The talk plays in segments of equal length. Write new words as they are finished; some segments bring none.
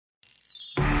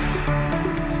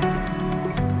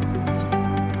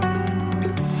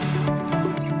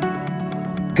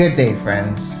Good day,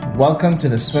 friends. Welcome to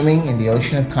the Swimming in the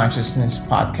Ocean of Consciousness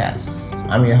podcast.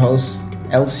 I'm your host,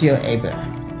 Elcio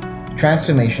Abraham,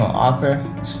 transformational author,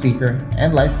 speaker,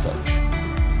 and life coach.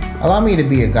 Allow me to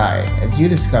be your guide as you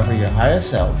discover your higher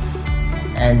self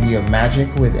and your magic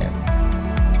within.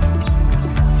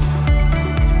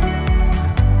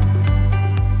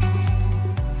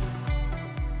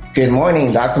 Good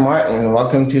morning, Dr. Martin.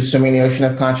 Welcome to Swimming in the Ocean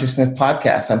of Consciousness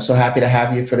podcast. I'm so happy to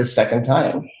have you for the second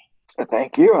time.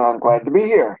 Thank you. I'm glad to be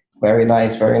here. Very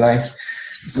nice, very nice.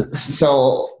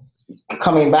 So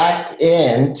coming back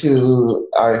into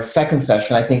our second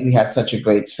session, I think we had such a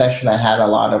great session. I had a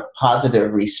lot of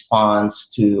positive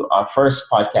response to our first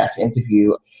podcast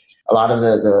interview. A lot of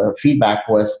the feedback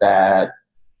was that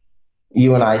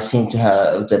you and I seem to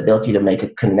have the ability to make a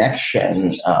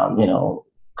connection,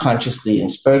 consciously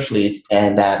and spiritually,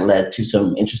 and that led to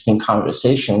some interesting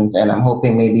conversations. And I'm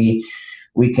hoping maybe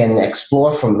we can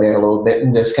explore from there a little bit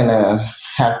and just kind of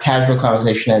have casual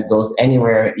conversation that goes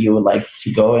anywhere you would like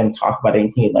to go and talk about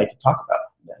anything you'd like to talk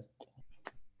about.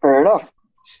 Fair enough.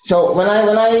 So when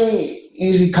I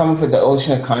usually come for the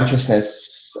ocean of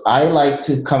consciousness, I like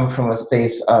to come from a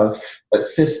space of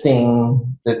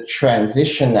assisting the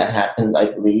transition that happened,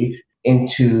 I believe,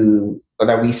 into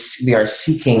that we are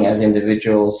seeking as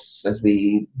individuals as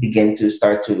we begin to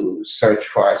start to search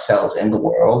for ourselves in the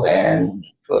world. And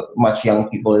for much young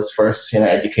people, is first,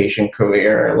 education,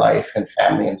 career, life, and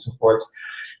family, and so forth.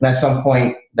 And at some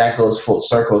point, that goes full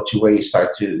circle to where you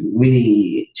start to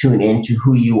really tune into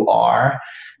who you are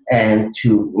and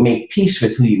to make peace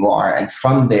with who you are. And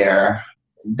from there,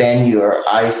 then your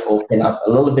eyes open up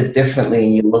a little bit differently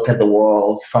and you look at the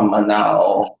world from a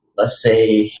now, let's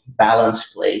say,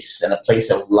 balanced place and a place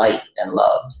of light and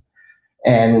love.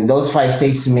 And those 5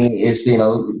 states to me is,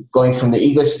 going from the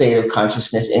ego state of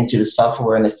consciousness into the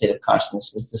self-awareness state of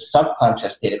consciousness, the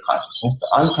subconscious state of consciousness, the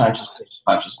unconscious state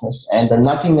of consciousness, and the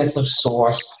nothingness of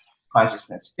source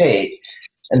consciousness state.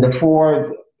 And the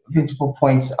 4 principal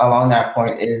points along that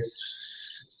point is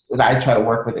that I try to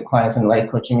work with the clients in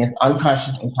life coaching is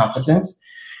unconscious incompetence.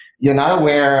 You're not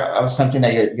aware of something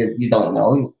that you don't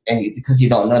know, and because you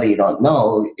don't know that you don't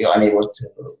know, you're unable to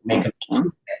make a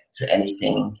movement to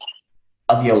anything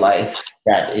of your life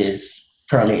that is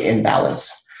currently in balance.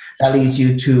 That leads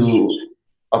you to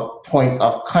a point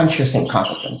of conscious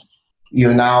incompetence.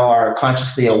 You now are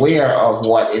consciously aware of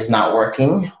what is not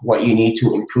working, what you need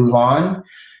to improve on,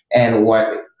 and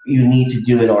what you need to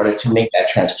do in order to make that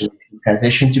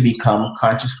transition to become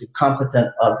consciously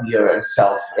competent of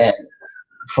yourself, and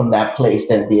from that place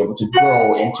then be able to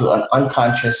grow into an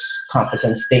unconscious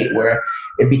competent state where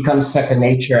it becomes second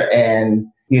nature and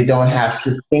you don't have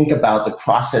to think about the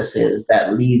processes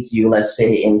that leads you, let's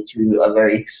say, into a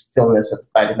very stillness of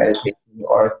guided meditation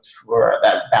or for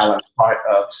that balanced part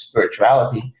of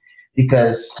spirituality,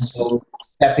 because those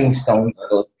stepping stones,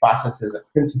 those processes of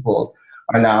principles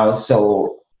are now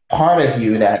so part of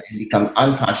you that you become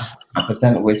unconsciously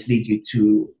competent, which leads you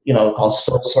to, called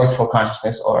sourceful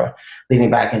consciousness, or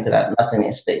leading back into that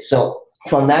nothingness state. So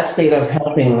from that state of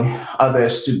helping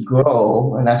others to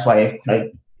grow, and that's why I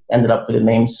ended up with the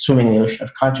name Swimming in the Ocean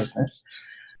of Consciousness.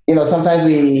 Sometimes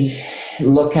we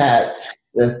look at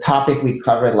the topic we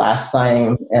covered last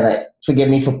time, and forgive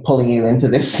me for pulling you into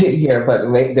this here, but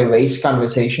the race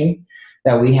conversation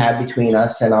that we had between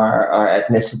us and our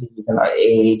ethnicities and our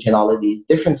age and all of these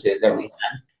differences that we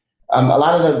had. A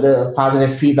lot of the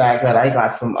positive feedback that I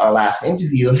got from our last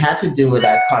interview had to do with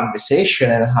that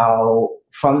conversation and how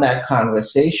from that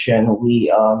conversation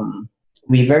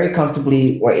we very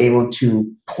comfortably were able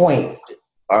to point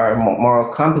our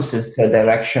moral compasses to a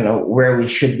direction of where we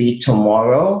should be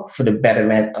tomorrow for the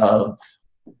betterment of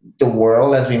the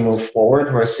world as we move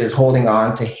forward, versus holding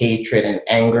on to hatred and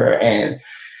anger and,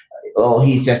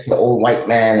 he's just an old white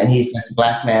man and he's just a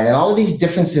black man, and all of these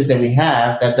differences that we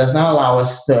have that does not allow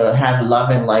us to have love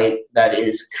and light that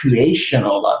is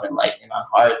creational love and light in our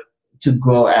heart to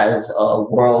grow as a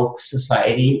world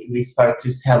society. We start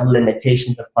to have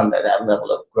limitations upon that level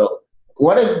of growth.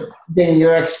 What has been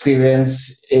your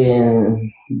experience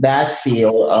in that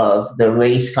field of the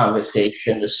race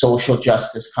conversation, the social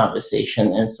justice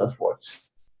conversation, and so forth?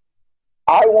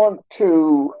 I want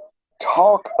to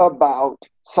talk about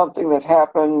something that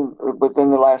happened within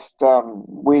the last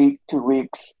week, 2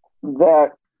 weeks,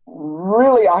 that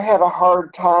really I had a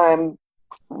hard time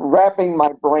wrapping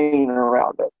my brain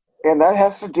around it. And that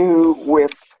has to do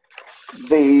with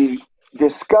the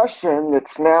discussion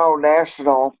that's now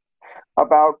national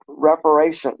about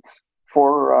reparations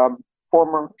for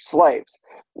former slaves.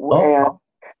 And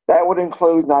that would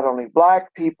include not only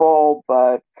Black people,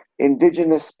 but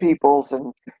indigenous peoples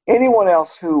and anyone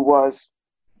else who was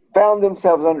found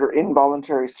themselves under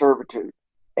involuntary servitude.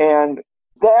 And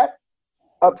that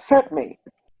upset me.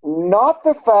 Not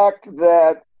the fact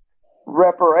that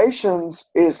reparations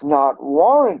is not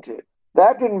warranted.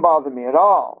 That didn't bother me at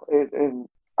all. And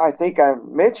I think I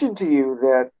mentioned to you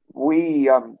that we,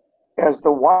 as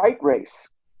the white race,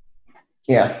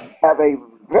 have a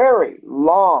very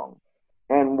long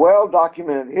and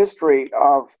well-documented history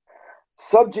of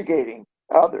subjugating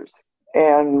others.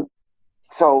 And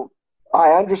so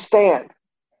I understand.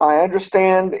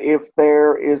 If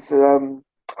there is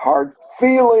hard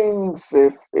feelings,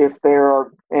 if there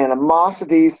are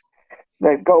animosities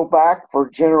that go back for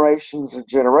generations and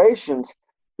generations,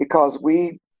 because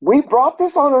we brought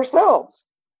this on ourselves.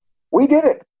 We did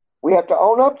it. We have to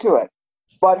own up to it.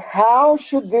 But how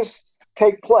should this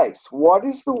take place? What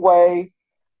is the way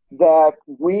that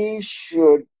we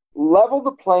should level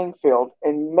the playing field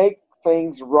and make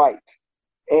things right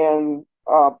and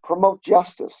promote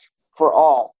justice for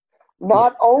all?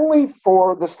 Not only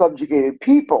for the subjugated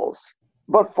peoples,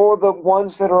 but for the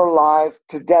ones that are alive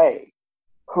today,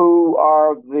 who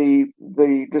are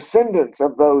the descendants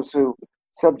of those who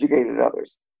subjugated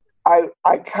others.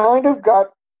 I kind of got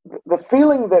the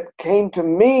feeling that came to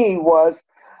me was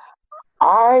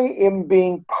I am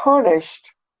being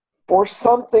punished for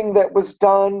something that was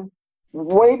done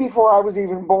way before I was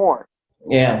even born.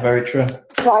 Yeah, very true.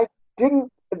 That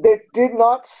did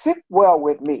not sit well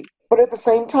with me. But at the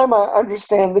same time, I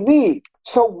understand the need.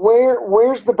 So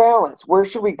where's the balance? Where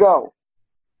should we go?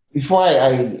 Before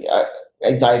I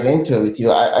dive into it with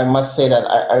you, I must say that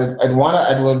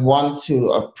I would want to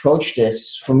approach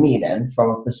this for me then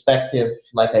from a perspective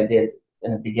like I did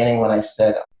in the beginning when I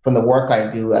said from the work I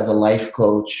do as a life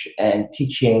coach and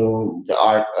teaching the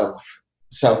art of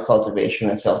self-cultivation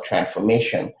and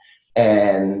self-transformation,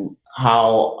 and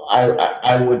how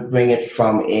I would bring it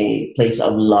from a place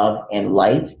of love and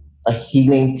light, a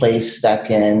healing place that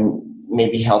can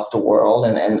maybe help the world,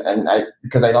 and I,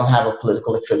 because I don't have a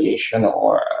political affiliation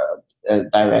or a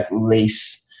direct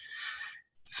race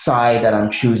side that I'm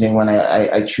choosing when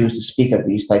I choose to speak of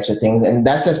these types of things, and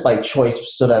that's just by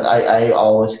choice, so that I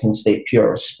always can stay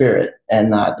pure of spirit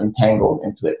and not entangled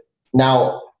into it.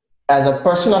 Now, as a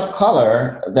person of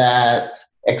color that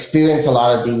experience a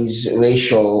lot of these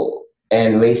racial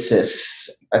and racist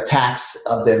attacks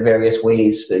of the various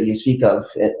ways that you speak of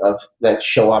that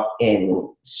show up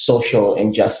in social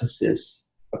injustices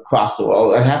across the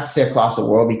world. I have to say across the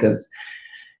world because,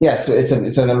 yes, it's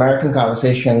an American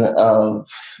conversation of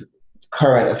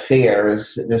current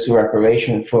affairs, this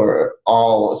reparation for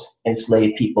all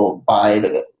enslaved people by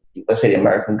let's say the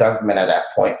American government at that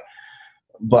point.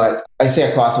 But I say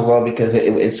across the world because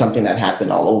it's something that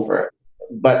happened all over.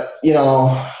 But,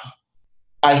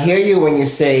 I hear you when you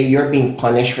say you're being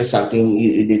punished for something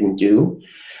you didn't do.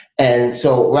 And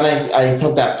so when I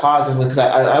took that pause, is because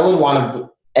I would want to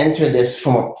enter this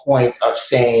from a point of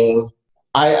saying,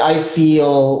 I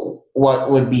feel what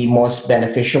would be most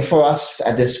beneficial for us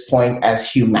at this point as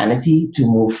humanity to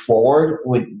move forward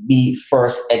would be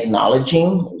first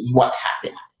acknowledging what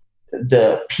happened,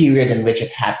 the period in which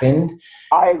it happened.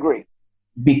 I agree.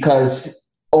 Because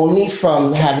only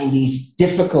from having these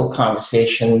difficult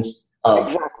conversations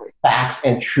of facts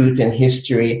and truth and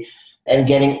history and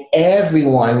getting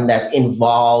everyone that's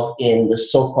involved in the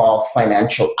so-called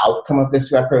financial outcome of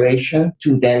this reparation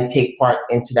to then take part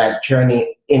into that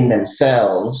journey in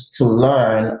themselves to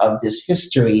learn of this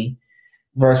history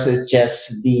versus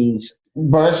just these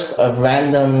bursts of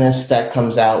randomness that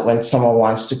comes out when someone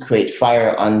wants to create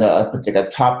fire on a particular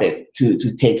topic to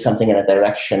take something in a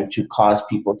direction to cause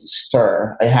people to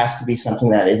stir. It has to be something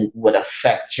that would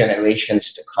affect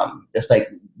generations to come. Just like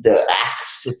the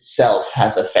acts itself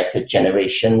has affected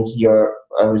generations. You're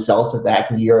a result of that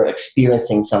because you're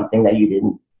experiencing something that you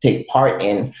didn't take part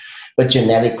in, but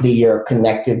genetically you're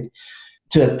connected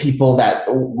to people that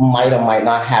might or might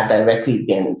not have directly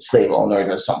been slave owners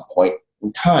at some point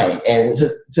in time. And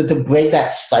so to break that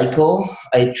cycle,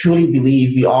 I truly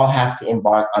believe we all have to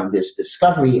embark on this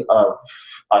discovery of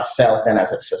ourselves and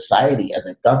as a society, as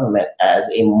a government, as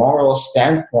a moral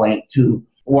standpoint to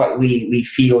what we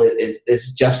feel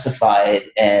is justified,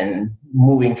 and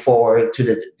moving forward to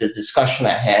the discussion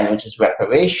at hand, which is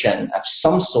reparation of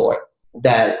some sort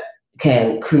that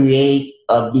can create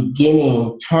a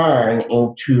beginning turn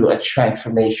into a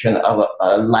transformation of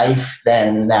a life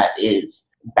then that is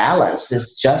balance,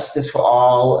 there's justice for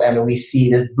all, and we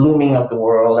see the blooming of the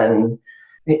world. And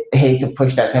I hate to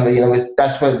push that term, but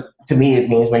that's what to me, it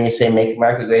means when you say make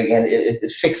America great again,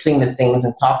 is fixing the things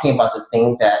and talking about the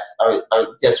things that are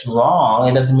just wrong.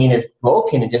 It doesn't mean it's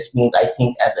broken. It just means, I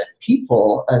think, as a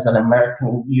people, as an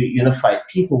American unified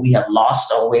people, we have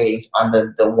lost our ways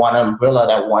under the one umbrella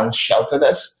that once sheltered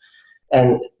us.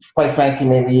 And quite frankly,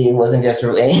 maybe it wasn't just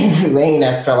rain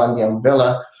that fell on the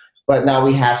umbrella, but now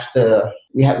we have to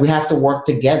work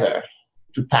together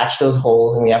to patch those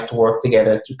holes, and we have to work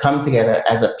together to come together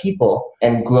as a people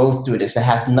and grow through this. It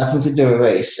has nothing to do with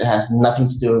race. It has nothing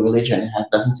to do with religion. It has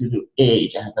nothing to do with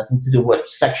age. It has nothing to do with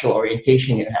sexual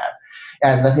orientation you have. It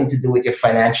has nothing to do with your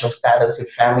financial status, your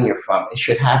family you're from. It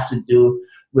should have to do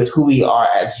with who we are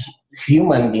as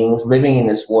human beings living in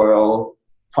this world,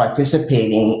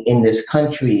 participating in this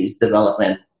country's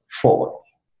development forward.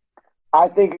 I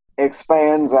think it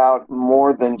expands out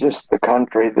more than just the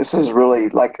country. This is really,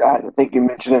 like I think you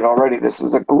mentioned it already, this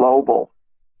is a global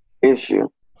issue.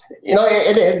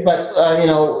 It is, but,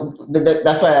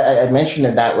 that's why I mentioned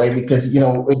it that way, because,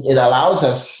 it allows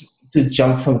us to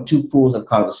jump from two pools of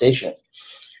conversations.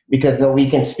 Because we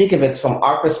can speak of it from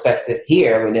our perspective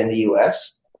here within the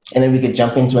U.S., and then we could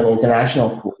jump into an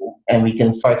international pool, and we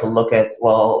can start to look at,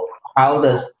 well, how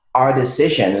does our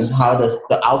decision, how does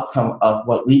the outcome of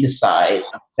what we decide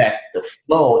affect the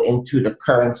flow into the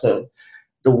currents of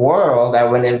the world,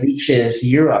 that when it reaches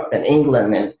Europe and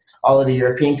England and all of the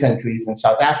European countries and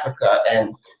South Africa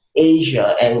and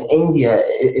Asia and India,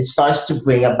 it starts to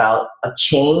bring about a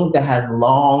change that has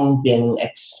long been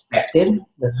expected,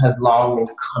 that has long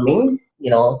been coming.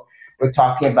 We're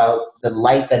talking about the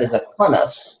light that is upon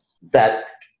us, that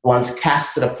once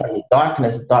casted upon the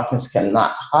darkness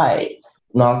cannot hide,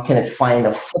 nor can it find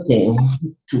a footing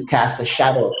to cast a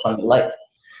shadow upon the light.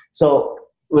 So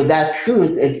with that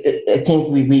truth, I think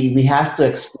we have to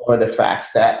explore the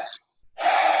facts that,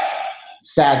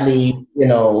 sadly,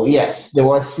 yes, there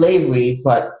was slavery,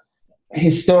 but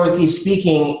historically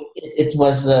speaking, it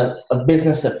was a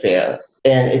business affair,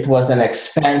 and it was an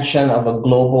expansion of a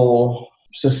global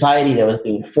society that was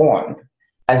being formed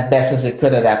as best as it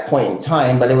could at that point in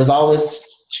time, but it was always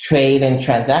trade and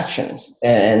transactions.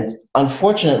 And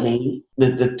unfortunately,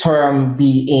 the term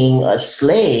being a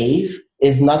slave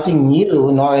is nothing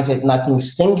new, nor is it nothing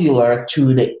singular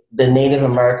to the Native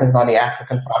Americans or the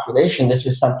African population. This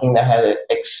is something that had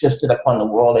existed upon the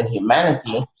world and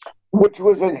humanity. Which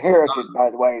was inherited,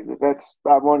 by the way.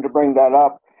 I wanted to bring that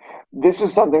up. This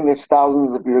is something that's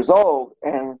thousands of years old,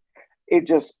 and it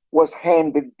just was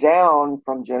handed down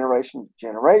from generation to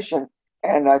generation.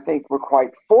 And I think we're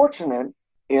quite fortunate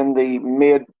in the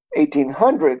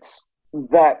mid-1800s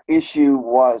that issue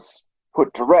was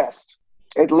put to rest,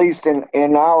 at least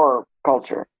in our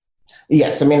culture.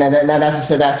 Yes, I mean,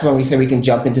 that's when we say we can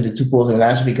jump into the two poles of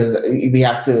nature, because we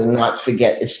have to not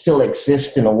forget it still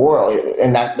exists in the world,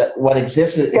 and that what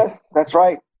exists is, yes, that's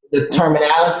right, the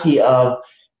terminology of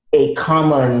a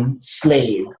common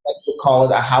slave, like you call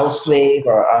it a house slave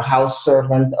or a house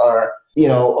servant, or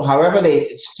however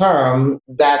it's termed,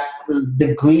 that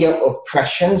degree of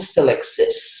oppression still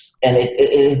exists, and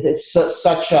it's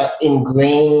such a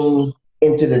ingrained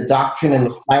into the doctrine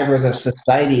and the fibers of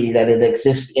society that it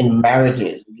exists in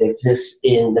marriages. It exists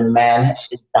in the man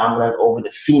is dominant over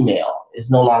the female. It's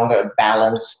no longer a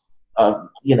balance of,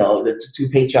 the two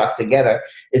patriarchs together.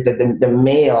 Is that the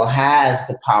male has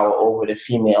the power over the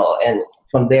female, and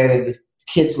from there the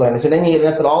kids learn. So then you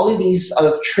look at all of these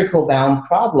other trickle-down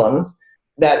problems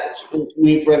that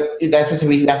we have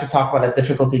to talk about the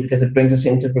difficulty, because it brings us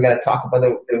into, if we're going to talk about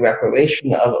the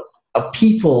reparation of a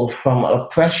people from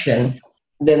oppression,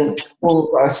 then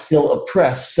people are still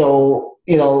oppressed. So,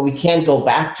 we can't go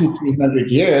back 200-300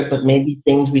 years, but maybe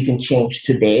things we can change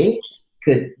today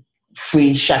could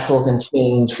free shackles and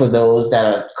change for those that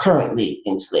are currently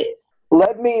enslaved.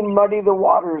 Let me muddy the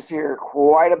waters here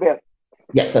quite a bit.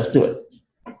 Yes, let's do it.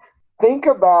 Think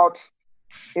about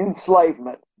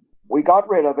enslavement. We got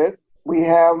rid of it. We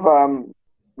have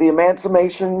the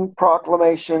Emancipation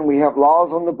Proclamation. We have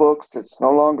laws on the books. It's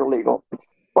no longer legal.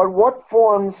 But what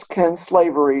forms can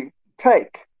slavery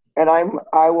take? And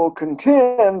I will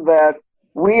contend that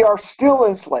we are still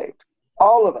enslaved,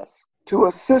 all of us, to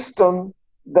a system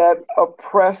that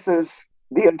oppresses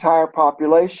the entire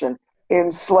population,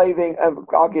 enslaving.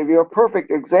 I'll give you a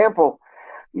perfect example.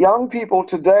 Young people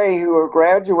today who are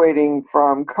graduating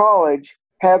from college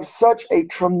have such a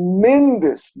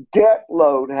tremendous debt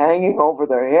load hanging over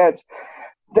their heads,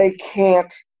 they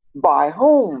can't buy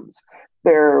homes.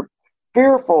 They're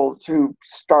fearful to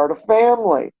start a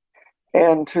family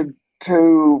and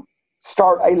to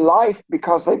start a life,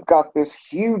 because they've got this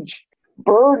huge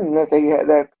burden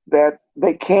that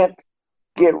they can't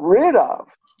get rid of,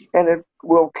 and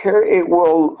it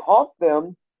will haunt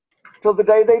them till the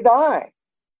day they die.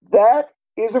 That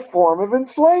is a form of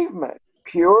enslavement,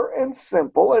 pure and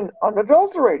simple and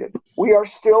unadulterated. We are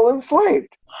still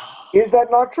enslaved. Is that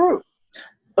not true?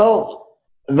 Oh,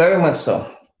 very much so.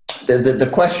 The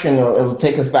question will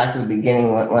take us back to the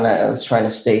beginning when I was trying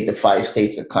to state the 5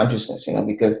 states of consciousness,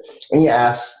 because when you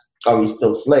ask, are we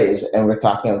still slaves? And we're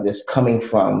talking of this coming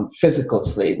from physical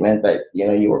enslavement, that,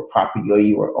 you were property or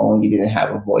you were owned, you didn't have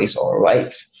a voice or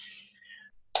rights.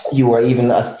 You were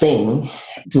even a thing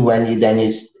to when you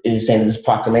saying this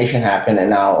proclamation happened, and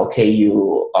now, okay,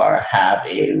 you have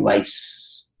a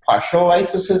partial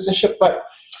rights of citizenship, but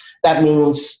that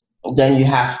means then you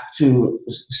have to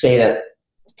say that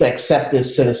to accept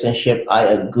this citizenship, I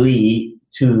agree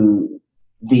to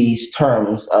these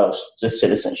terms of the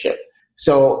citizenship.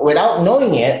 So without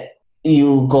knowing it,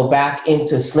 you go back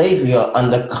into slavery or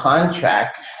under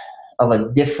contract of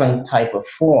a different type of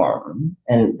form.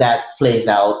 And that plays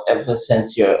out ever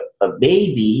since you're a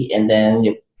baby, and then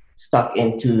you're stuck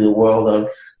into the world of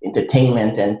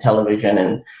entertainment and television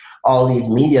and all these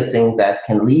media things that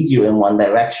can lead you in one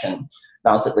direction.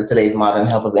 Now, with today's modern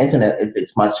help of internet,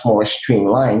 it's much more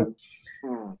streamlined.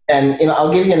 And,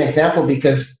 I'll give you an example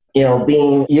because,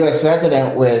 being U.S.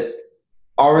 resident with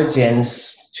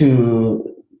origins to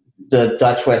the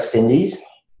Dutch West Indies,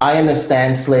 I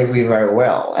understand slavery very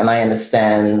well, and I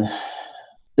understand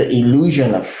the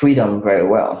illusion of freedom very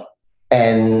well,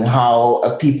 and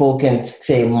how people can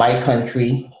say my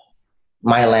country,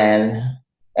 my land,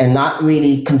 and not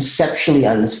really conceptually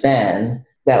understand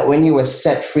that when you were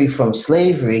set free from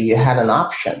slavery, you had an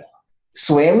option.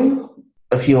 Swim,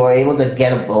 if you were able to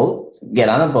get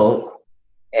on a boat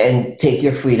and take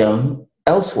your freedom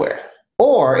elsewhere.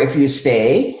 Or if you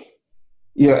stay,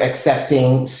 you're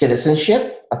accepting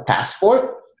citizenship, a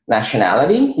passport,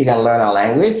 nationality. You're going to learn our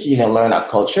language. You're going to learn our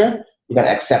culture. You're going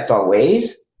to accept our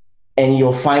ways, and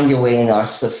you'll find your way in our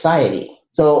society.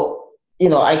 So,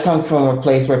 I come from a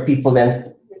place where people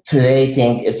then today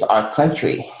think it's our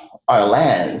country, our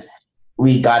land.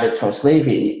 We got it from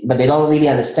slavery, but they don't really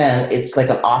understand it's like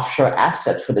an offshore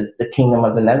asset for the Kingdom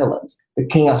of the Netherlands. The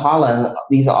King of Holland,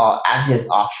 these are all his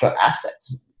offshore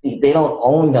assets. They don't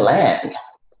own the land.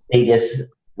 They just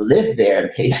live there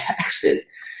and pay taxes.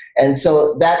 And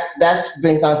so that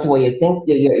brings down to what you think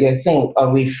you're saying, are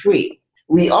we free?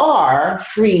 We are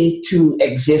free to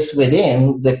exist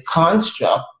within the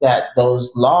construct that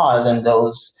those laws and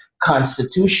those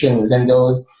constitutions and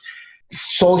those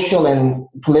social and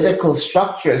political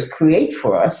structures create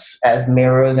for us as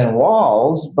mirrors and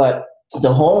walls, but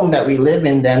the home that we live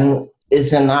in then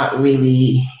is not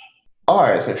really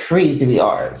ours, or free to be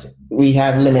ours. We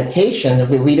have limitations,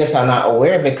 but we just are not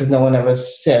aware of it because no one ever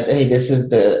said, hey, this is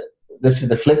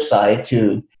the flip side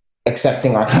to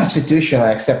accepting our constitution or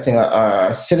accepting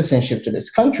our citizenship to this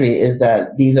country, is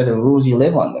that these are the rules you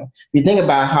live under. You think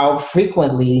about how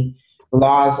frequently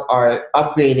laws are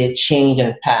upgraded, changed,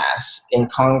 and passed in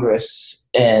Congress,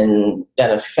 and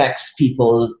that affects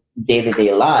people's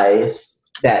day-to-day lives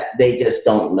that they just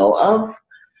don't know of,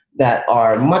 that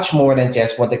are much more than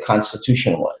just what the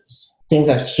Constitution was. Things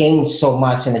have changed so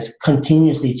much, and it's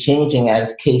continuously changing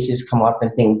as cases come up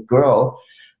and things grow.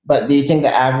 But do you think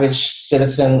the average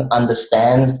citizen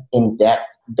understands in depth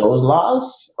those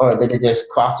laws? Or did they just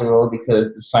cross the road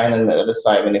because the sign on the other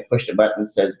side, when they push the button,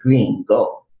 says green,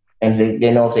 go? And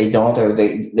they know if they don't, or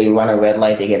they run a red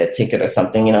light, they get a ticket or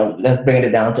something. Let's bring it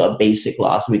down to a basic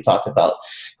law. So we talked about,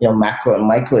 macro and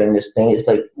micro in this thing. It's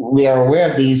like we are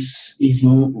aware of these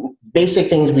basic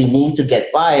things we need to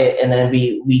get by it, and then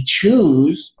we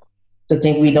choose to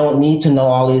think we don't need to know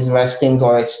all these rest things,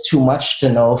 or it's too much to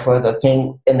know for the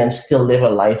thing, and then still live a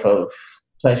life of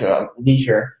pleasure, of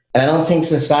leisure. And I don't think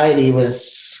society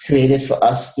was created for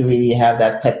us to really have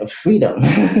that type of freedom.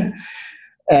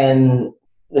 And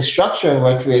the structure of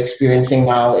what we're experiencing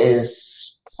now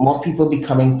is more people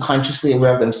becoming consciously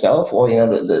aware of themselves, or,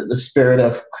 the spirit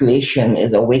of creation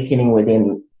is awakening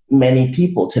within many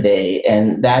people today.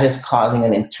 And that is causing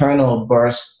an internal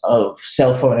burst of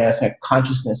self-awareness and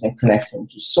consciousness and connection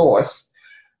to source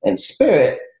and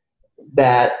spirit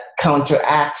that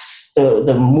counteracts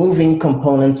the moving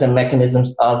components and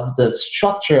mechanisms of the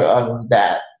structure of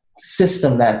that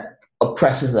system that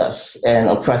oppresses us, and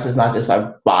oppresses not just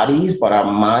our bodies, but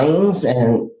our minds,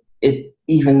 and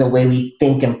even the way we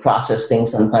think and process things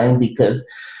sometimes, because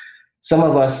some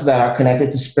of us that are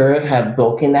connected to spirit have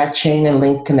broken that chain and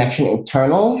link connection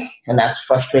internal, and that's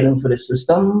frustrating for the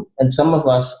system. And some of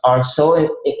us are so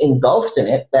engulfed in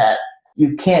it that,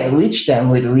 you can't reach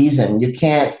them with reason. You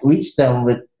can't reach them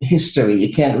with history.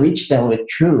 You can't reach them with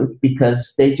truth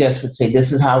because they just would say,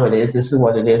 this is how it is. This is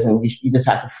what it is. And you just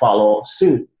have to follow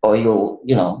suit or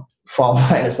you'll, fall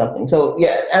behind or something. So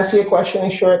yeah, answer your question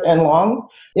in short and long.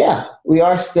 Yeah, we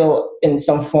are still in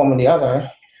some form or the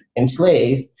other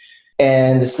enslaved.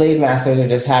 And the slave masters are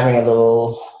just having a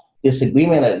little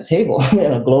disagreement at the table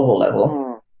at a global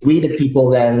level. We, the people,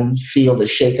 then feel the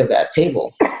shake of that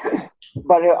table.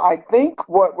 But I think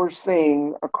what we're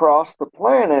seeing across the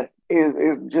planet is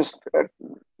just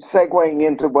segueing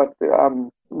into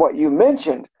what you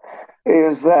mentioned,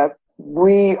 is that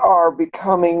we are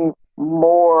becoming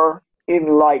more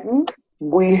enlightened.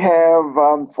 We have,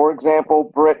 for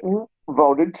example, Britain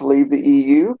voted to leave the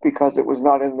EU because it was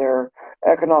not in their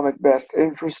economic best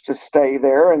interest to stay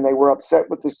there, and they were upset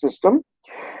with the system.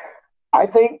 I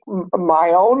think my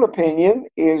own opinion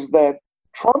is that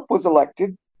Trump was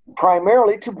elected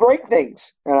primarily to break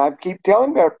things. And I keep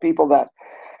telling people that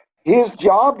his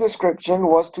job description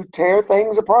was to tear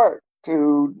things apart,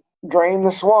 to drain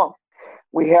the swamp.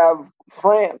 We have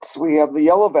France, we have the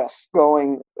Yellow Vests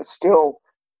going, still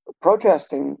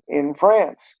protesting in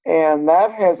France. And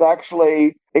that has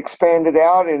actually expanded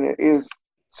out and it is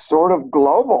sort of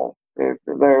global.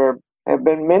 There have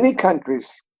been many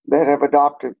countries that have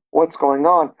adopted what's going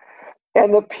on.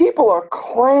 And the people are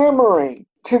clamoring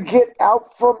to get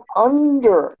out from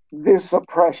under this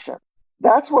oppression.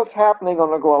 That's what's happening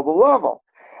on a global level.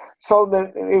 So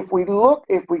that if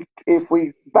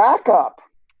we back up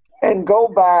and go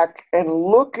back and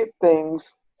look at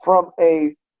things from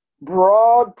a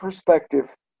broad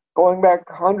perspective, going back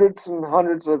hundreds and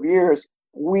hundreds of years,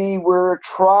 we were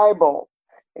tribal.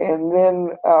 And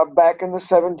then back in the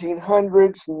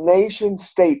 1700s, nation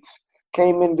states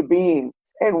came into being.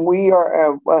 And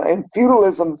and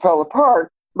feudalism fell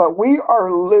apart, but we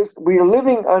are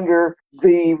living under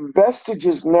the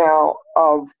vestiges now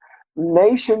of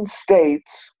nation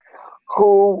states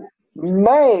who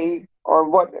may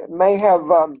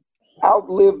have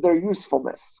outlived their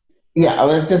usefulness. Yeah, I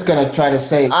was just going to try to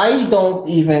say, I don't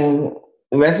even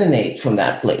resonate from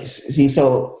that place. See,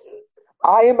 so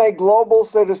I am a global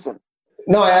citizen.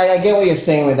 No, I get what you're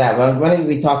saying with that. When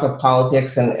we talk of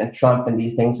politics and Trump and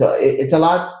these things, so it's a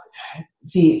lot.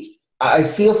 See, I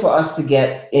feel for us to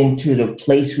get into the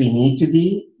place we need to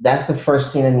be, that's the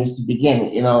first thing that needs to begin.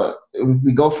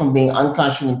 We go from being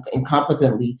unconscious and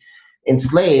incompetently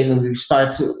enslaved, and we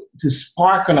start to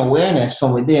spark an awareness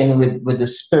from within with the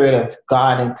spirit of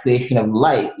God and creation of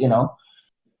light,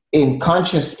 in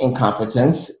conscious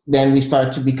incompetence, then we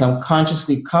start to become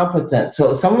consciously competent.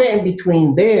 So somewhere in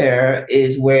between there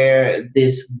is where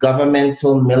this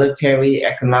governmental, military,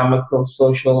 economical,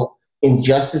 social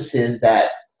injustices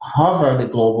that hover the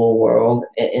global world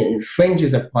and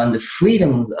infringes upon the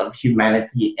freedoms of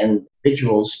humanity and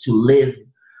individuals to live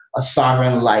a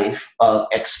sovereign life of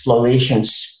exploration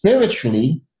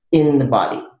spiritually in the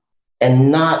body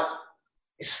and not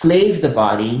slave the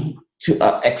body to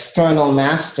an external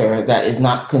master that is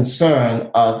not concerned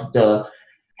of the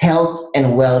health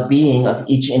and well-being of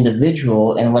each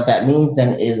individual. And what that means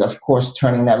then is, of course,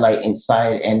 turning that light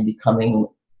inside and becoming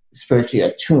spiritually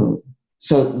attuned.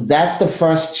 So that's the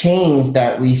first change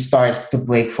that we start to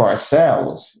break for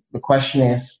ourselves. The question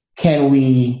is, can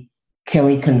we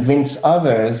convince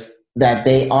others that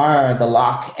they are the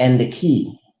lock and the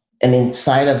key? And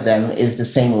inside of them is the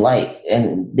same light,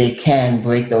 and they can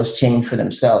break those chains for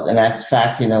themselves. And in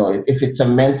fact, if it's a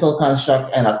mental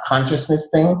construct and a consciousness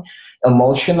thing,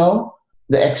 emotional,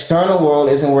 the external world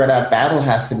isn't where that battle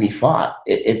has to be fought.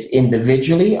 It's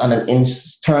individually on an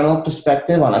internal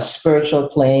perspective, on a spiritual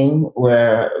plane,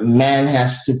 where man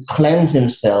has to cleanse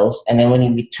himself. And then when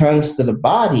he returns to the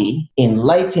body,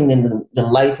 enlightened in the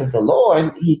light of the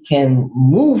Lord, he can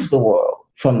move the world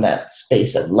from that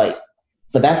space of light.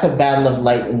 But that's a battle of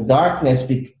light and darkness,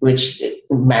 which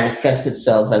manifests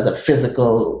itself as a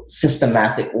physical,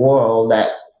 systematic world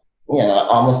that,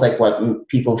 almost like what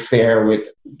people fear with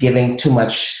giving too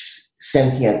much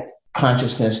sentient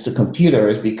consciousness to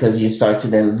computers, because you start to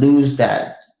then lose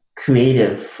that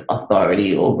creative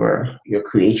authority over your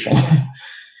creation.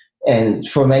 And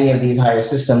for many of these higher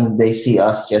systems, they see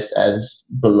us just as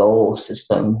below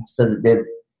system. So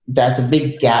that's a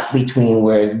big gap between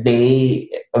where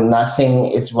I'm not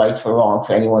saying it's right or wrong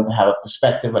for anyone to have a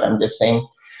perspective, but I'm just saying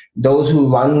those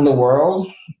who run the world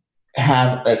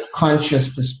have a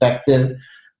conscious perspective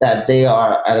that they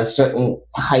are at a certain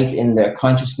height in their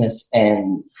consciousness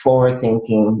and forward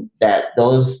thinking, that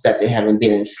those that they haven't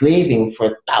been enslaving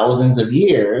for thousands of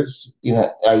years,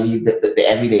 i.e. the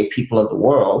everyday people of the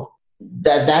world,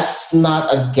 that's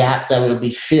not a gap that will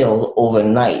be filled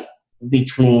overnight.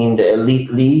 between the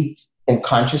elite lead in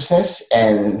consciousness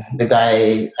and the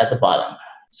guy at the bottom.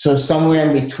 So somewhere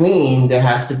in between, there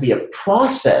has to be a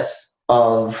process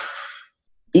of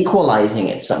equalizing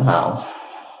it somehow.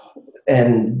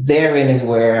 And therein is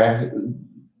where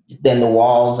then the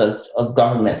walls of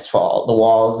governments fall, the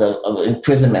walls of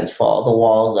imprisonment fall, the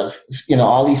walls of,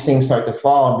 all these things start to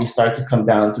fall, and we start to come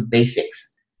down to basics.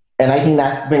 And I think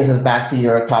that brings us back to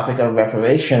your topic of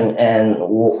reparation and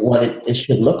what it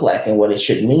should look like and what it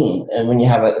should mean. And when you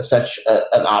have such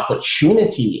an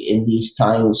opportunity in these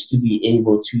times to be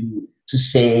able to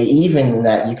say even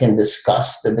that you can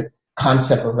discuss the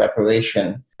concept of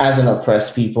reparation as an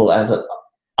oppressed people, as an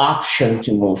option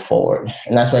to move forward.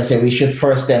 And that's why I say we should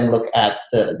first then look at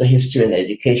the history and the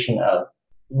education of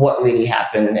what really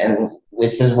happened, and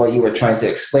which is what you were trying to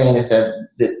explain, is that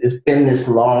there's been this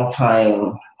long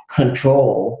time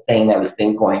control thing that has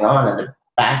been going on at the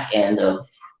back end of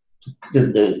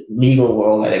the legal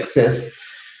world that exists,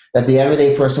 that the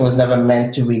everyday person was never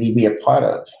meant to really be a part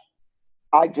of.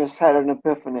 I just had an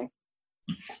epiphany.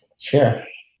 Sure.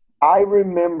 I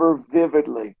remember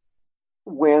vividly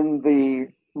when the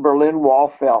Berlin Wall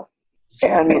fell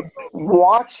and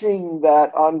watching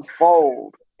that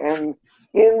unfold, and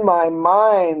in my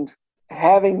mind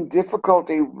having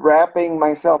difficulty wrapping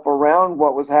myself around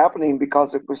what was happening,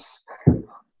 because it was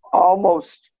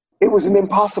an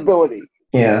impossibility.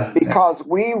 Yeah. Because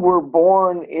we were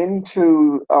born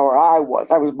into, or I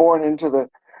was born into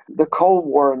the Cold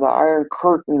War and the Iron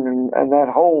Curtain and that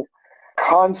whole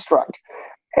construct.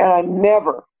 And I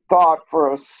never thought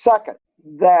for a second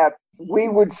that we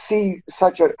would see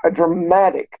such a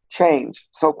dramatic change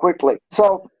so quickly.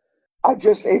 So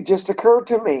it just occurred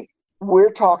to me,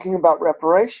 we're talking about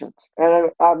reparations.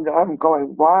 And I'm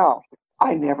going, wow,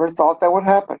 I never thought that would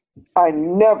happen. I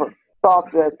never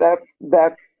thought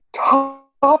that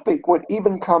topic would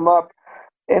even come up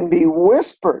and be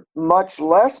whispered, much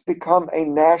less become a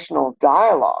national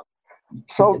dialogue.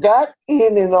 So that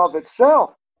in and of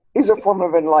itself is a form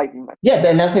of enlightenment. Yeah,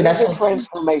 and that's a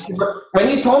transformation. When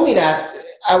you told me that,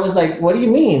 I was like, what do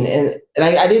you mean? And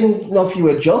I didn't know if you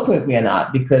were joking with me or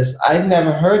not, because I've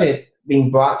never heard it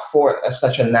being brought forth at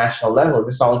such a national level.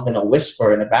 There's always been a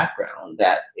whisper in the background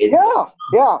that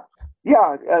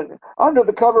under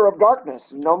the cover of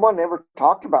darkness. No one ever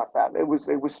talked about that. It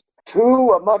was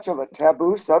too much of a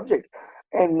taboo subject.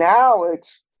 And now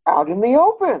it's out in the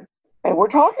open and we're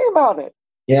talking about it.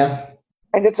 Yeah.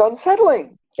 And it's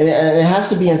unsettling. And it has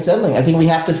to be unsettling. I think we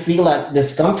have to feel that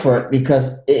discomfort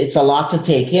because it's a lot to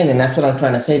take in. And that's what I'm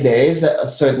trying to say. There is a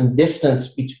certain distance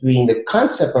between the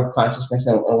concept of consciousness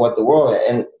and what the world is.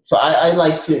 And so I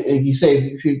like to,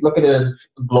 if you look at it as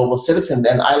a global citizen,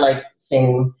 then I like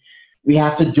saying we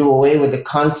have to do away with the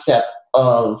concept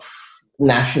of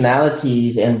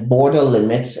nationalities and border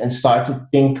limits and start to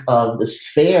think of the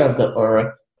sphere of the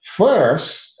earth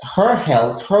first, her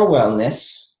health, her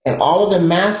wellness, and all of the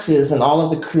masses and all of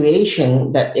the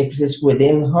creation that exists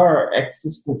within her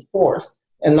existent force,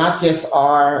 and not just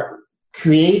our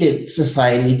created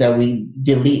society that we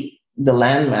delete the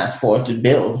landmass for to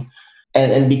build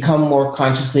and become more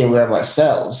consciously aware of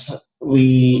ourselves.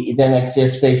 We then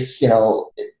exist space,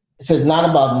 so it's not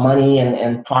about money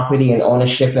and property and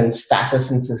ownership and status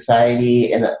in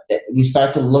society. And we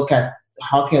start to look at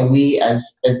how can we as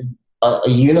a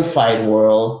unified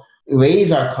world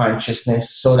raise our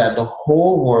consciousness so that the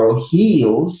whole world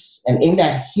heals. And in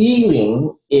that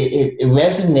healing, it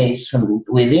resonates from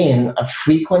within a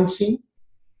frequency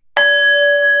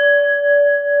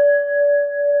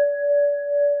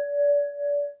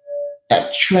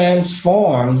that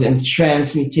transforms and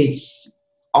transmutates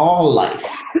all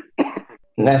life.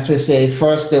 And that's what I say,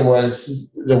 first there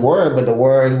was the word, but the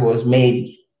word was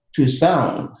made through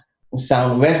sound. And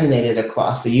sound resonated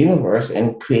across the universe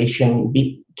and creation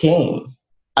became.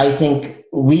 I think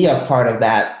we are part of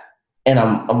that in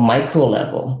a micro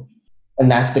level. And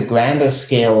that's the grander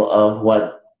scale of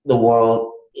what the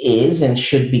world is and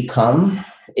should become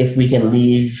if we can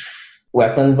leave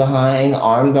weapons behind,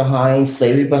 arms behind,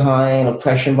 slavery behind,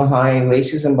 oppression behind,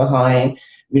 racism behind.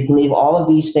 We can leave all of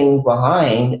these things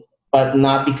behind, but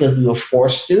not because we were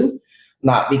forced to,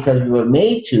 not because we were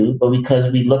made to, but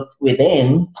because we looked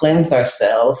within, cleansed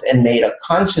ourselves, and made a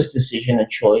conscious decision, a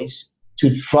choice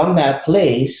to, from that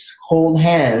place, hold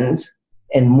hands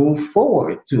and move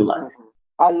forward through life.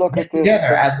 I look at this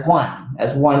together as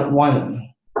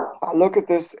one. I look at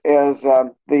this as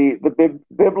the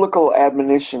biblical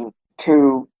admonition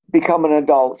to become an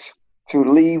adult, to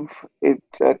leave.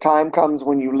 Time comes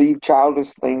when you leave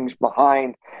childish things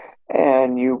behind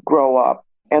and you grow up.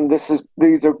 And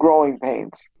these are growing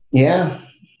pains. Yeah.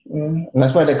 And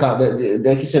that's why like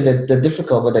you said, the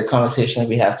difficult, but the conversation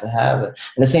we have to have. And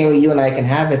the same way you and I can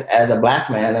have it as a black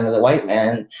man and as a white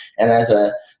man, and as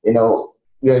a,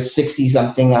 you're 60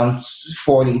 something, I'm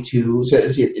 42. So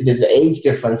there's an age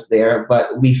difference there,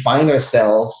 but we find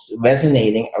ourselves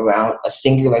resonating around a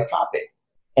singular topic.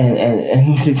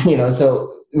 And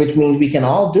so which means we can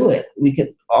all do it.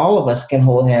 All of us can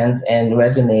hold hands and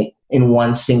resonate in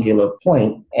one singular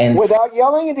point, and without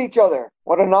yelling at each other.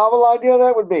 What a novel idea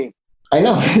that would be. I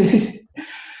know.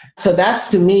 So that's,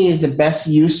 to me, is the best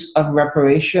use of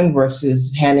reparation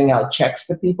versus handing out checks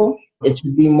to people. It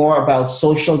should be more about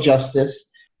social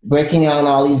justice, breaking down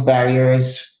all these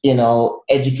barriers.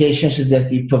 Education should just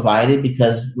be provided,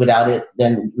 because without it,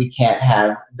 then we can't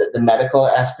have the medical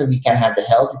aspect, we can't have the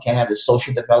health, we can't have the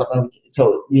social development.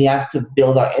 So we have to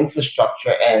build our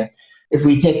infrastructure. And if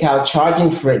we take out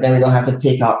charging for it, then we don't have to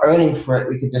take out earning for it.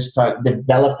 We could just start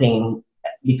developing,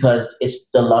 because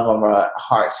it's the love of our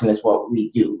hearts and it's what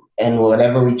we do. And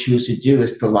whatever we choose to do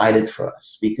is provided for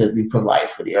us, because we provide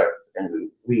for the earth. And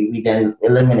we then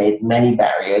eliminate many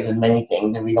barriers and many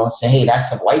things. And we don't say, hey,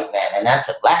 that's a white man, and that's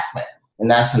a black man, and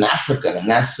that's an African, and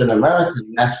that's an American,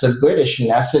 and that's a British, and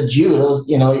that's a Jew. Those,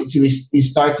 we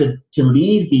start to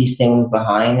leave these things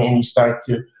behind, and you start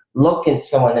to look at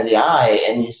someone in the eye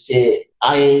and you say,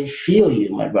 I feel you,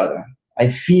 my brother. I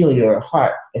feel your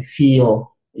heart. I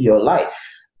feel your life.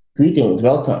 Greetings,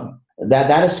 welcome.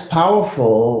 That is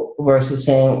powerful versus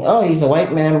saying, oh, he's a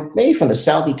white man, maybe from the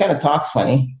South, he kind of talks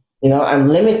funny. I'm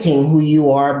limiting who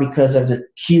you are because of the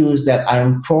cues that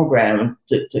I'm programmed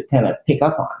to kind of pick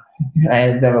up on.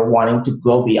 I never wanting to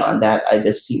go beyond that. I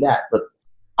just see that. But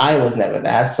I was never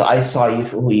that. So I saw you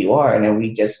for who you are, and then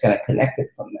we just kind of connected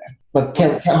from there. But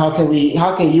how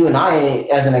can you and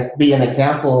I, be an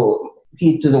example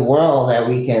to the world, that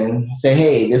we can say,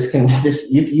 hey,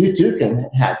 you too can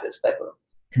have this type of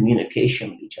communication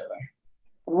with each other?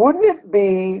 Wouldn't it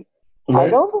be? I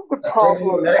don't think the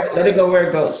problem. Let it go where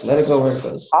it goes. Let it go where it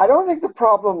goes. I don't think the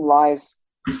problem lies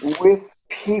with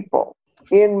people.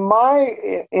 In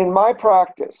my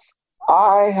practice,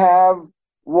 I have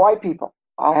white people,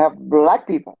 I have black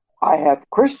people, I have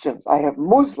Christians, I have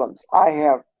Muslims, I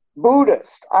have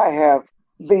Buddhists, I have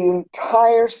the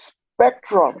entire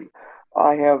spectrum.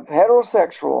 I have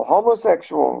heterosexual,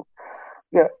 homosexual,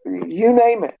 you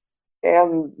name it,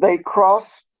 and they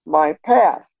cross my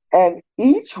path. And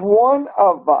each one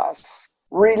of us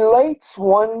relates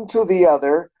one to the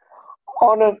other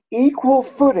on an equal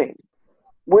footing,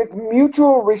 with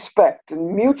mutual respect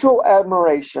and mutual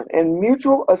admiration and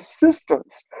mutual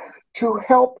assistance to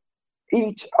help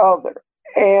each other.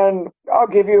 And I'll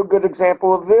give you a good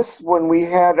example of this. When we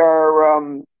had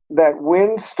our that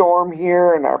windstorm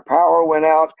here and our power went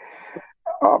out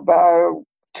about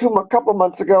a couple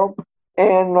months ago,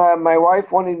 and my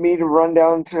wife wanted me to run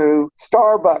down to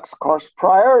Starbucks. Of course,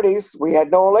 priorities. We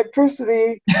had no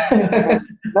electricity,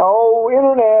 no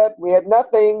internet. We had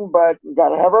nothing, but we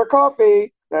got to have our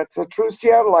coffee. That's a true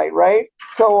Seattleite, right?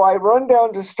 So I run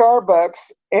down to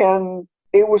Starbucks, and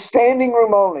it was standing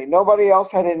room only. Nobody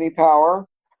else had any power.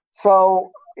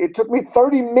 So it took me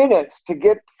 30 minutes to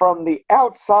get from the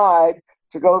outside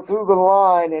to go through the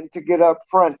line and to get up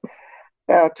front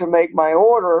to make my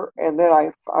order. And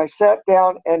then I sat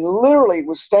down, and literally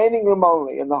was standing room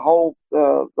only in the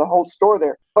whole store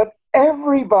there. But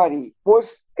everybody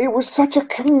it was such a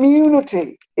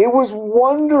community. It was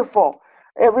wonderful.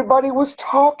 Everybody was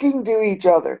talking to each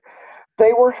other.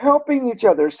 They were helping each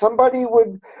other. Somebody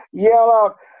would yell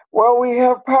out, well, we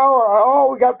have power.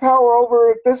 Oh, we got power over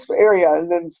at this area.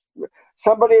 And then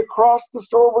somebody across the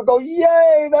store would go,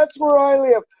 yay, that's where I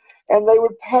live. And they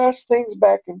would pass things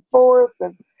back and forth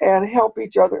and help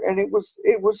each other. And it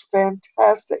was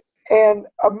fantastic. And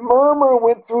a murmur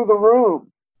went through the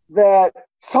room that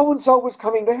so-and-so was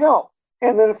coming to help.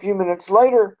 And then a few minutes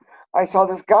later, I saw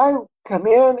this guy come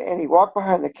in, and he walked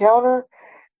behind the counter,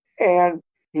 and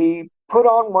he put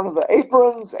on one of the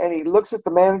aprons, and he looks at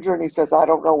the manager, and he says, I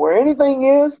don't know where anything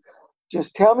is.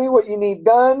 Just tell me what you need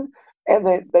done. And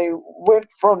they went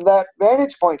from that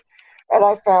vantage point. And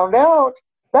I found out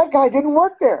that guy didn't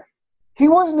work there. He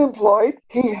wasn't employed.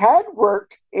 He had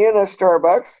worked in a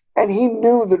Starbucks, and he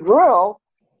knew the drill,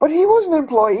 but he wasn't an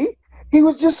employee. He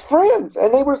was just friends,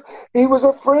 and he was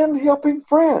a friend helping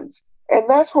friends. And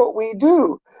that's what we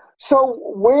do. So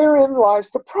wherein lies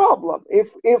the problem?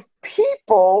 If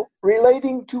people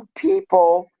relating to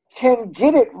people can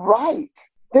get it right,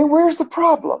 then where's the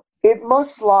problem? It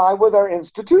must lie with our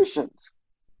institutions.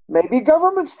 Maybe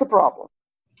government's the problem.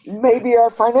 Maybe our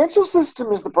financial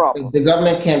system is the problem. The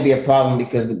government can't be a problem,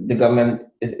 because the government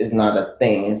is not a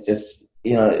thing. It's just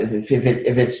If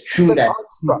it's true that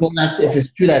if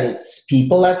it's true that it's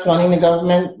people that's running the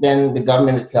government, then the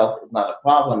government itself is not a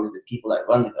problem. It's the people that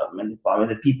run the government. The problem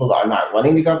is the people are not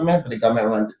running the government, but the government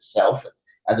runs itself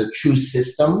as a true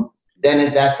system.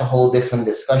 Then that's a whole different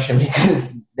discussion, because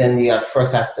then you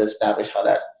first have to establish how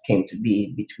that came to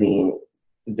be between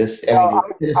this everyday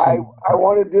citizen. I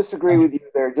want to disagree with you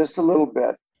there just a little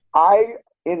bit.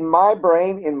 In my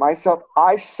brain, in myself,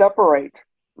 I separate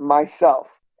myself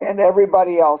and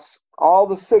everybody else, all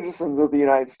the citizens of the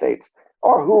United States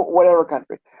or whatever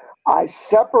country. I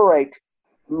separate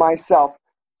myself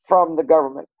from the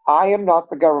government. I am not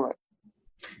the government.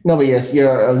 No, but yes,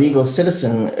 you're a legal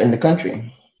citizen in the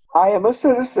country. I am a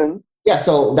citizen. Yeah,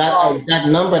 so that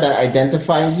number that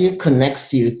identifies you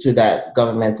connects you to that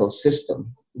governmental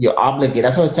system. You're obligated.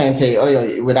 That's what I was saying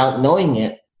to you, without knowing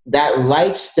it, that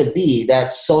rights to be,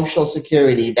 that social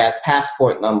security, that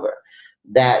passport number,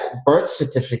 that birth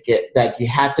certificate that you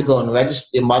had to go and register,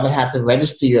 your mother had to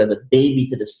register you as a baby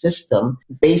to the system,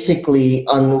 basically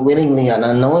unwillingly and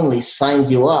unknowingly signed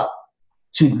you up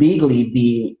to legally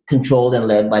be controlled and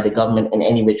led by the government in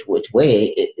any which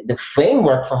way. The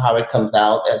framework for how it comes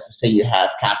out, as to say you have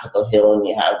Capitol Hill and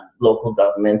you have local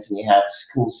governments and you have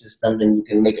school systems and you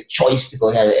can make a choice to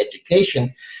go ahead with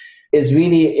education, is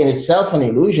really in itself an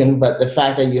illusion. But the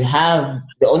fact that you have,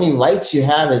 the only rights you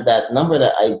have is that number,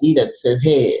 that ID that says,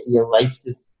 hey, your rights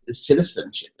to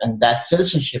citizenship. And that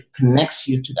citizenship connects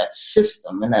you to that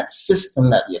system, and that system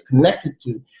that you're connected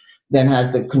to then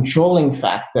has the controlling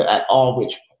factor at all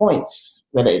which points,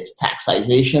 whether it's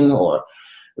taxation or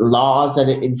laws that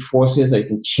it enforces, or it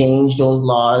can change those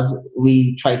laws.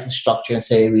 We try to structure and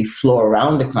say we flow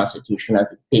around the Constitution as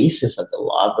the basis of the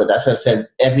law, but that's what I said,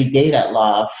 every day that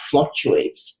law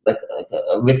fluctuates like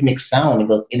a rhythmic sound. It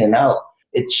goes in and out.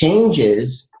 It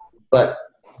changes, but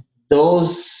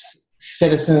those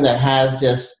citizens that have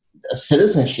just a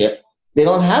citizenship, they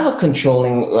don't have a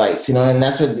controlling rights, and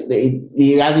that's what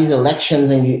you have these elections,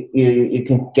 and you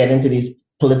can get into these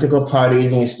political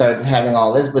parties and you start having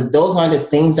all this, but those aren't the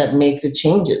things that make the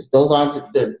changes. Those aren't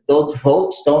those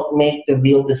votes don't make the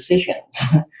real decisions.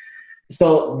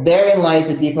 So therein lies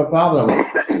the deeper problem.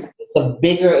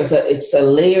 It's a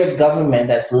layered government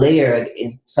that's layered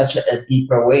in such a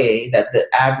deeper way that the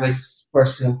average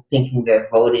person thinking they're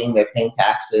voting, they're paying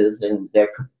taxes, and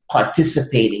they're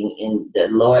participating in the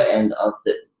lower end of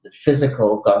the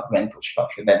physical governmental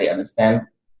structure that they understand,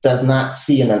 does not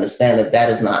see and understand that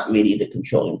is not really the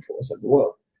controlling force of the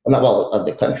world. Well, not of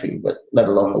the country, but let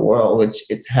alone the world, which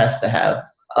it has to have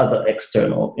other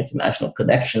external international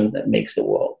connections that makes the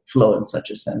world flow in such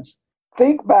a sense.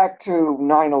 Think back to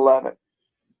 9/11,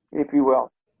 if you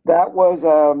will. That was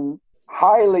a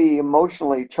highly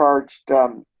emotionally charged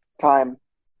time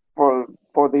for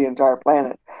the entire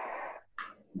planet.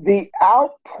 The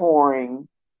outpouring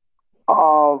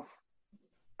of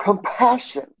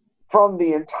compassion from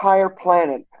the entire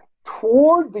planet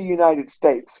toward the United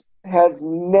States has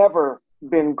never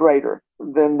been greater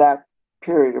than that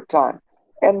period of time.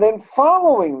 And then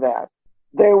following that,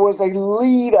 there was a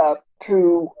lead up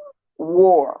to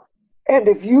war. And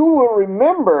if you will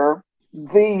remember,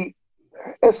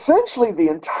 essentially the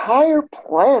entire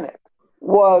planet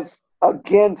was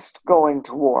against going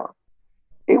to war.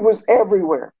 It was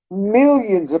everywhere.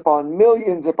 Millions upon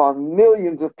millions upon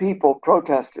millions of people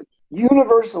protested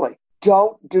universally.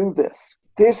 Don't do this.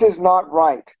 This is not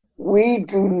right. We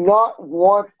do not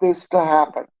want this to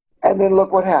happen. And then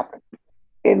look what happened.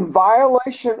 In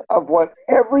violation of what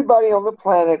everybody on the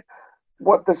planet,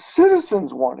 what the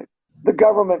citizens wanted, the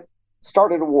government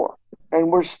started a war.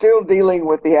 And we're still dealing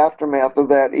with the aftermath of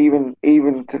that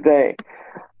even today.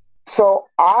 So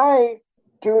I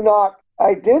do not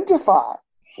identify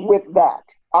with that.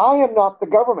 I am not the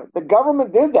government. The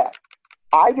government did that.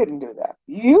 I didn't do that.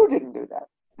 You didn't do that.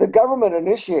 The government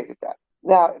initiated that.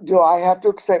 Now, do I have to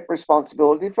accept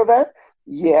responsibility for that?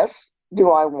 Yes. Do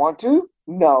I want to?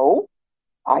 No.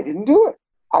 I didn't do it.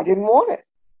 I didn't want it.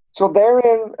 So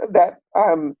therein,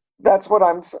 that's what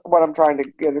I'm trying to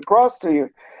get across to you.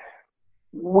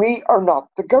 We are not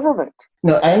the government.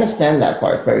 No, I understand that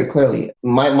part very clearly.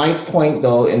 My point,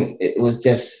 though, and it was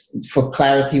just for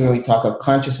clarity when we talk of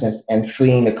consciousness and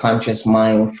freeing the conscious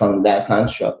mind from that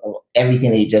construct of everything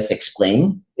that you just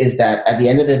explained, is that at the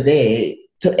end of the day,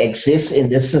 to exist in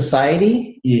this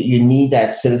society, you need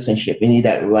that citizenship. You need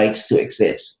that rights to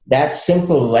exist. That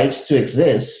simple rights to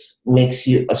exist makes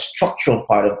you a structural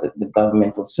part of the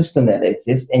governmental system that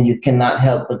exists, and you cannot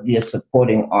help but be a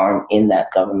supporting arm in that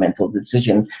governmental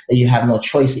decision that you have no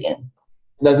choice in.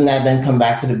 Doesn't that then come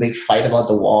back to the big fight about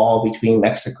the wall between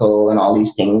Mexico and all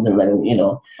these things, and then,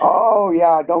 Oh,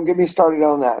 yeah, don't get me started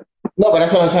on that. No, but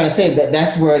that's what I'm trying to say.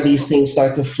 That's where these things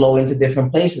start to flow into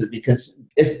different places. Because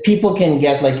if people can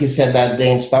get, like you said, that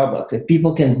day in Starbucks, if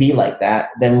people can be like that,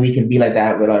 then we can be like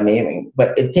that with our neighboring.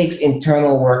 But it takes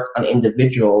internal work on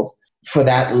individuals for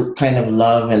that kind of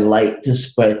love and light to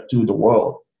spread through the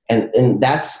world. And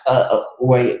that's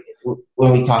where,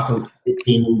 when we talk about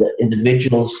in the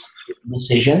individual's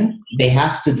decision, they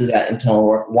have to do that internal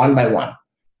work one by one.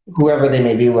 Whoever they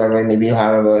may be, wherever they may be,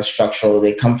 however structural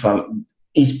they come from,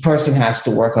 each person has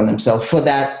to work on themselves for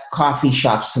that coffee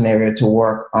shop scenario to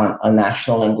work on a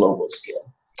national and global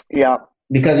scale. Yeah.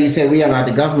 Because you say we are not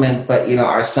the government, but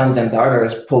our sons and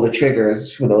daughters pull the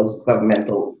triggers for those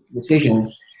governmental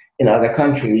decisions in other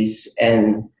countries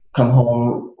and come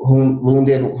home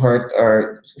wounded, hurt,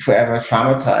 or forever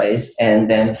traumatized, and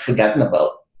then forgotten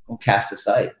about and cast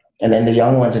aside. And then the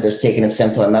young ones are just taken and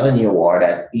sent to another new war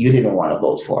that you didn't want to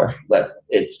vote for, but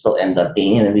it still ends up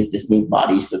being, and we just need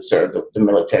bodies to serve the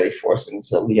military force. And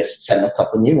so we just send a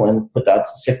couple new ones, put out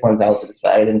sick ones out to the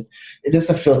side, and it's just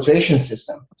a filtration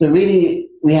system. So really,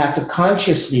 we have to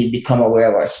consciously become aware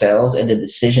of ourselves and the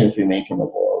decisions we make in the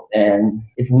world. And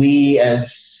if we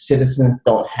as citizens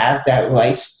don't have that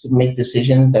rights to make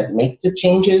decisions that make the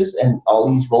changes, and all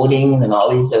these voting and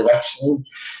all these elections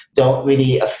don't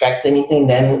really affect anything,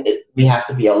 then we have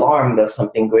to be alarmed of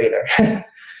something greater.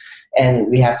 And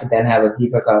we have to then have a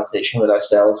deeper conversation with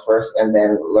ourselves first, and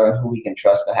then learn who we can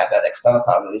trust to have that external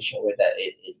conversation where that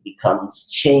it becomes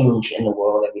change in the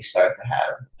world that we start to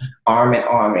have arm in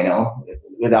arm,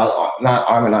 without, not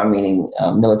arm in arm meaning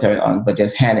military arm, but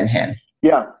just hand in hand.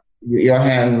 Yeah. Your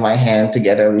hand, my hand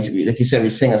together. We, like you said, we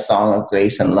sing a song of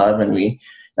grace and love, and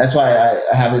that's why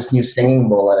I have this new singing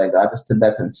bowl that I got, this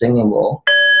Tibetan singing bowl.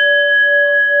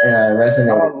 And I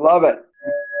resonated. Oh, I love it.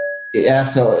 Yeah,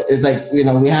 so it's like,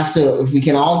 we have to, if we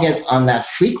can all get on that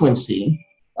frequency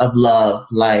of love,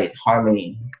 light,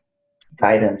 harmony,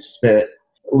 guidance, spirit,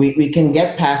 we can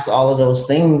get past all of those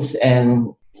things and,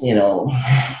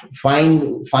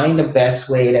 find the best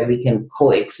way that we can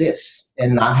coexist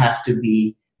and not have to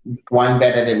be one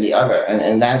better than the other.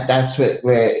 And that's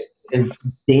where it's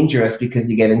dangerous,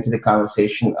 because you get into the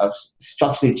conversation of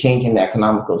structurally changing the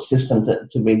economical system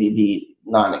to really be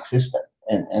non-existent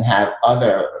and have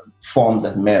other forms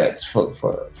of merits for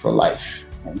life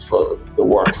and for the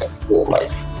works that we do in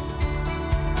life.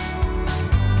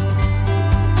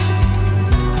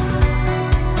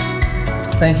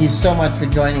 Thank you so much for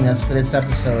joining us for this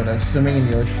episode of Swimming in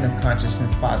the Ocean of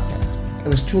Consciousness podcast. It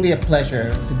was truly a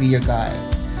pleasure to be your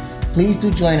guide. Please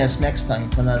do join us next time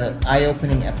for another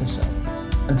eye-opening episode.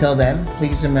 Until then,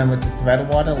 please remember to tread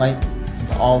water lightly and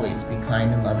to always be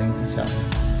kind and loving to self.